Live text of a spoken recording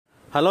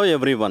Hello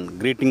everyone,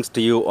 greetings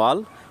to you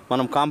all.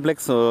 మనం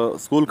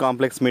school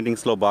complex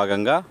మీటింగ్స్లో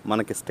భాగంగా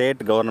మనకి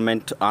స్టేట్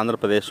గవర్నమెంట్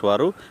ఆంధ్రప్రదేశ్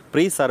వారు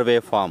pre survey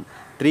form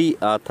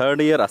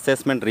third year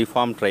assessment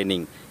reform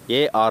training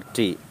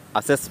ART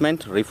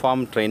assessment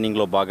reform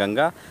ట్రైనింగ్లో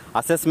భాగంగా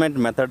అసెస్మెంట్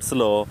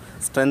మెథడ్స్లో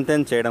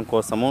స్ట్రెంథెన్ చేయడం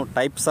కోసము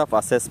types of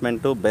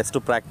assessment, best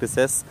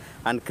practices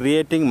and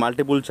creating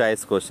multiple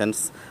choice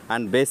questions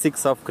and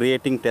basics of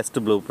creating test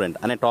blue print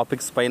అనే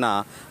topics పైన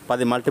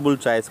 10 multiple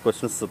choice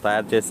questions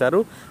తయారు చేశారు.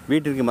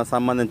 వీటికి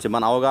సంబంధించి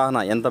మన అవగాహన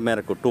ఎంత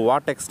మేరకు, to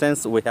what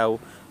ఎక్స్టెన్స్ we have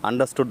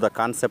understood the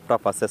concept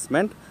of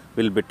assessment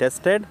will be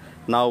tested.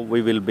 Now we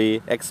will be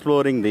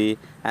exploring the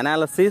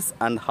analysis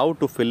and how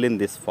to fill in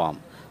this form.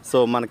 So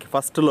మనకి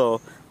ఫస్ట్లో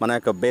మన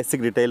యొక్క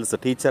basic details,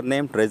 teacher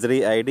name, treasury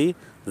ID,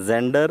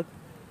 gender,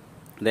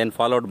 then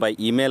followed by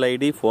email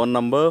ID, phone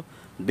number,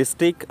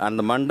 district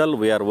and mandal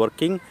we are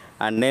working,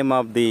 and name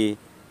of the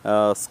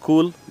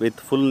school with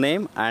full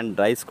name and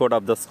rise code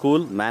of the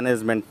school,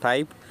 management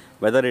type,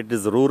 whether it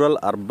is rural,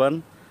 urban,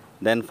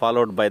 then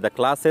followed by the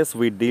classes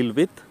we deal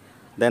with,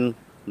 then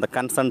the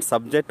concerned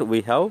subject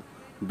we have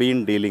been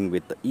dealing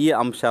with. ఈ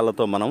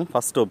అంశాలతో మనం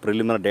first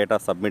preliminary data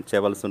submit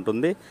చేయవలసి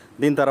ఉంటుంది.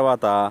 దీని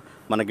తర్వాత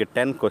మనకి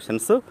 10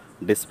 questions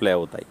display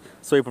అవుతాయి.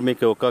 So ఇప్పుడు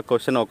మీకు ఒక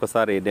క్వశ్చన్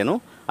ఒకసారి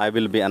I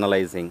will be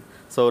analysing.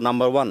 So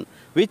number 1,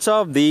 which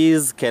of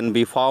these can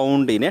be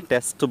found in a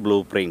test blue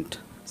print?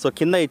 So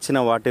కింద ఇచ్చిన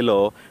వాటిలో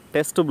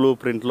టెస్ట్ బ్లూ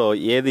ప్రింట్లో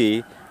ఏది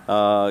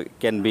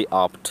can be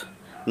opt?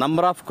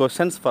 Number of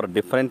questions for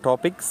different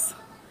topics,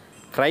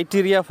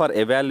 criteria for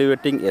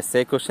evaluating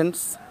SA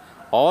questions,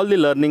 all the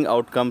learning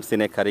outcomes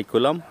in a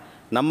curriculum,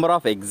 number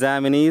of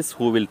examinees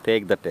who will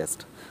take the test.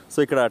 So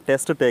ఇక్కడ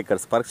test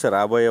takers, పరీక్ష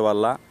రాబోయే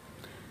వల్ల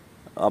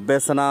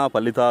అభ్యసన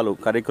ఫలితాలు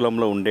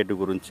కరికులంలో ఉండేటి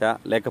గురించా,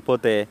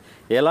 లేకపోతే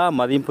ఎలా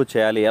మదింపు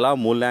చేయాలి, ఎలా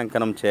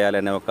మూల్యాంకనం చేయాలి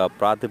అనే ఒక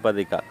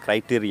ప్రాతిపదిక,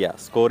 criteria,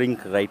 scoring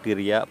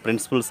criteria,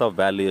 principles of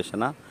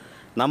valuation,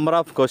 number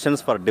of questions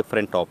for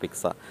different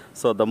topics.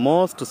 So the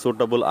most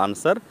suitable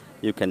answer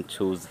you can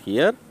choose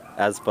here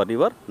as per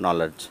your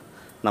knowledge.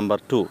 Number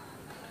 2,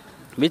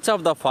 which of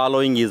the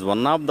following is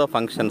one of the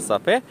functions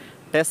of a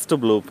test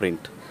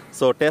blueprint?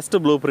 So test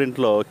blue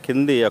ప్రింట్లో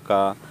కింది యొక్క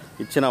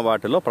ఇచ్చిన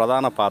వాటిలో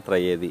ప్రధాన పాత్ర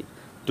ఏది?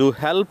 To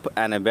help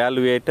an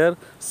evaluator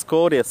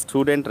score a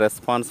student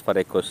response for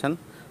a question.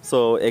 So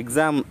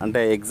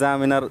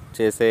examiner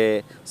చేసే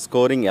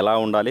scoring ఎలా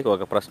ఉండాలి,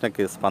 ఒక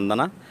ప్రశ్నకి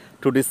స్పందన.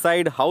 To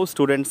decide how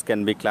students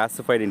can be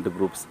classified into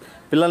groups,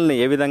 పిల్లల్ని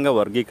ఏ విధంగా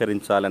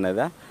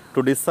వర్గీకరించాలనేదా. To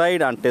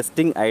decide on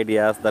testing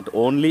ideas that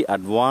only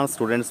advance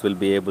students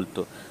will be able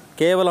to,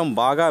 కేవలం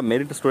బాగా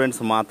మెరిట్ స్టూడెంట్స్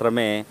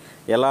మాత్రమే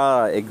ఎలా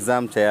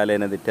ఎగ్జామ్ చేయాలి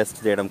అనేది టెస్ట్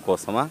చేయడం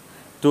కోసమా.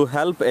 To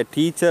help a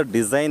teacher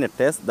design a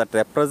test that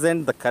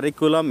represent the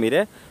curriculum in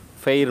a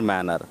fair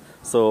manner.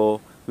 So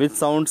which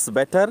sounds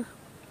better?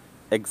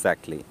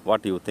 Exactly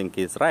what you think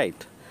is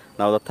right.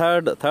 Now the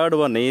third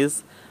one is,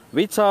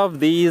 which of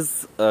these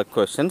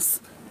questions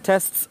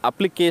tests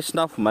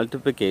application of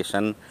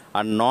multiplication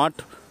and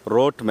not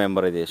wrote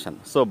memorisation?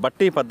 So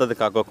బట్టి పద్ధతి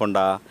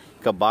కాకోకుండా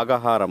ఇక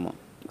భాగాహారము,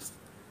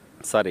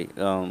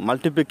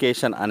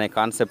 multiplication అనే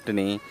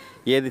కాన్సెప్ట్ని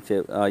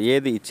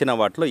ఏది ఇచ్చిన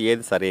వాటిలో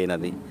ఏది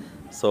సరైనది?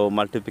 So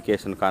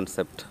multiplication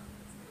concept,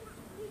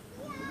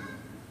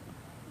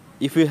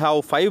 if you have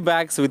 5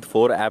 bags with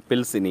 4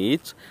 apples in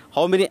each,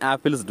 how many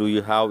apples do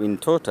you have in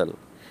total?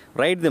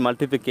 Write the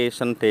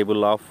multiplication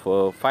table of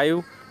 5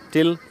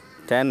 till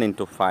 10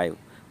 into 5.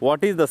 What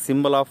is the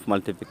symbol of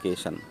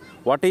multiplication?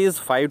 What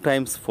is 5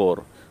 times 4?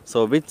 So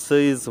which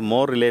is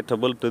more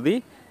relatable to the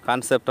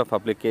concept of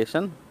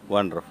application?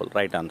 Wonderful,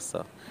 right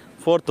answer.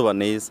 Fourth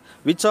one is,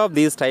 which of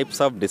these types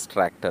of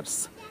distractors?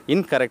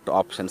 Incorrect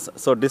options.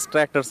 So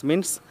distractors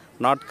means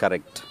not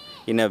correct.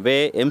 In a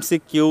way,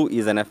 MCQ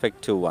is an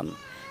effective one.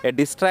 A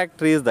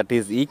distractor is that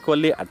is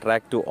equally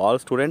attractive all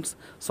students.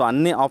 So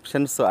అన్ని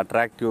options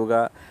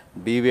అట్రాక్టివ్గా,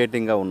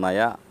 డీవియేటింగ్గా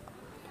ఉన్నాయా?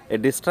 A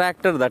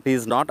distractor that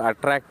is not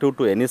attractive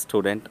to any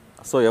student.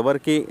 So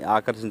ఎవరికి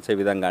ఆకర్షించే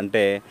విధంగా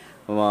అంటే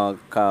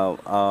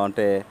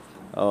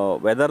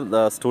whether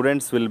the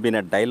students will be in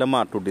a dilemma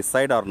to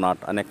decide or not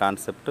అనే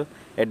concept.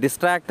 A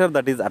distractor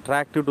that is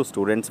attractive to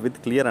students with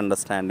clear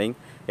understanding,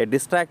 a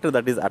distractor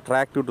that is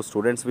attractive to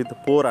students with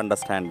poor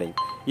understanding.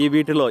 ఈ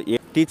వీటిలో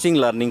teaching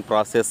learning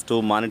process to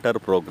monitor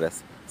progress,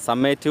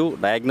 summative,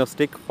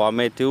 diagnostic,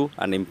 formative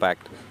and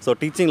impact. So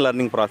teaching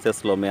learning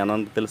ప్రాసెస్లో మీ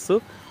అందరికీ తెలుసు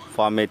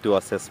formative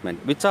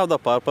assessment. Which of the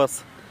purpose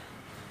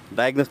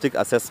diagnostic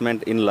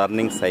assessment in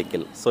learning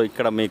cycle? So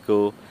ఇక్కడ మీకు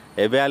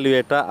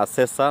ఎవాల్యుయేటా,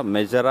 అసెస్సా,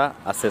 మెజరా,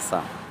 అసెస్సా.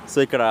 So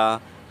ఇక్కడ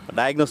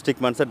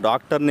diagnostic అంటే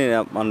డాక్టర్ని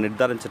మనం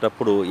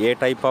నిర్ధారించేటప్పుడు ఏ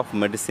టైప్ ఆఫ్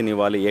మెడిసిన్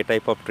ఇవ్వాలి, ఏ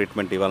టైప్ ఆఫ్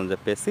ట్రీట్మెంట్ ఇవ్వాలని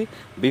చెప్పేసి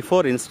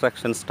before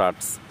instruction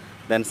starts.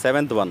 Then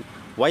 7th one,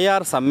 why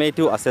are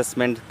summative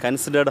assessment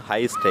considered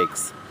high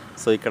స్టేక్స్?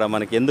 So ఇక్కడ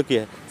మనకి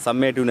ఎందుకు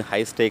సమ్మేటివ్ని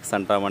హై స్టేక్స్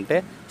అంటామంటే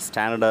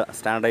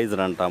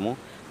స్టాండర్డైజ్డ్ అంటాము.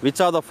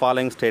 Which of the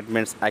following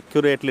statements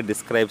accurately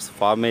describes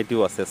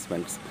formative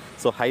assessments?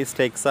 So high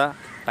స్టేక్సా,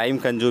 time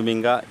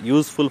కన్జ్యూమింగ్గా,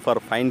 useful for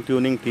fine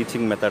tuning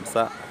teaching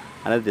మెథడ్సా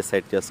అనేది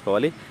decide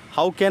చేసుకోవాలి.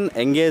 How can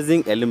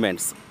engaging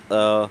elements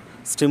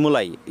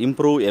stimuli,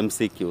 improve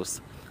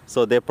MCQs.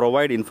 So they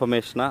provide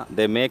information,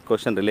 they make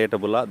question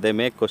relatable, they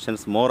make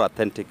questions more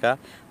authentic,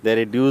 they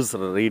reduce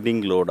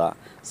reading load.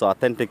 So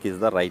authentic is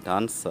the right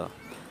answer.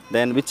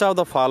 Then which of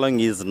the following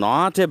is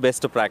not a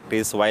best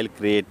practice while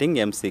creating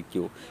MCQ?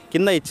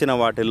 కింద ఇచ్చిన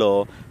వాటిలో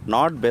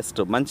not best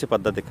మంచి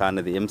పద్ధతి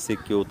కానిది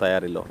MCQ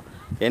తయారీలో.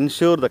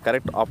 Ensure the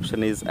correct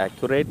option is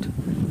accurate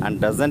and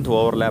doesn't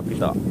overlap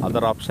with the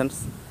other options.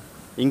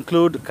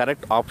 Include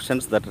correct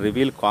options that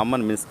reveal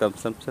common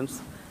misconceptions.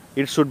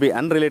 It should be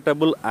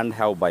unrelatable and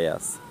have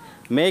bias.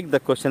 Make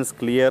the questions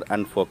clear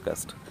and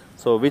focused.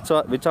 So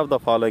which of the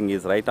following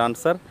is right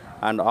answer?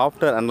 And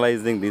after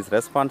analyzing these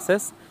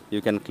responses,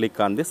 you can click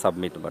on the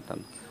submit button.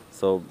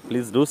 So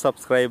please do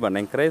subscribe and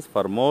encourage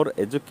for more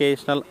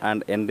educational and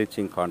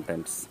enriching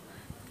contents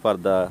for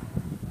the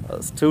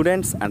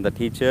students and the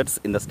teachers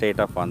in the state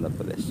of Andhra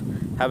Pradesh.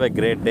 Have a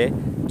great day.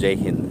 Jai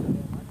Hind.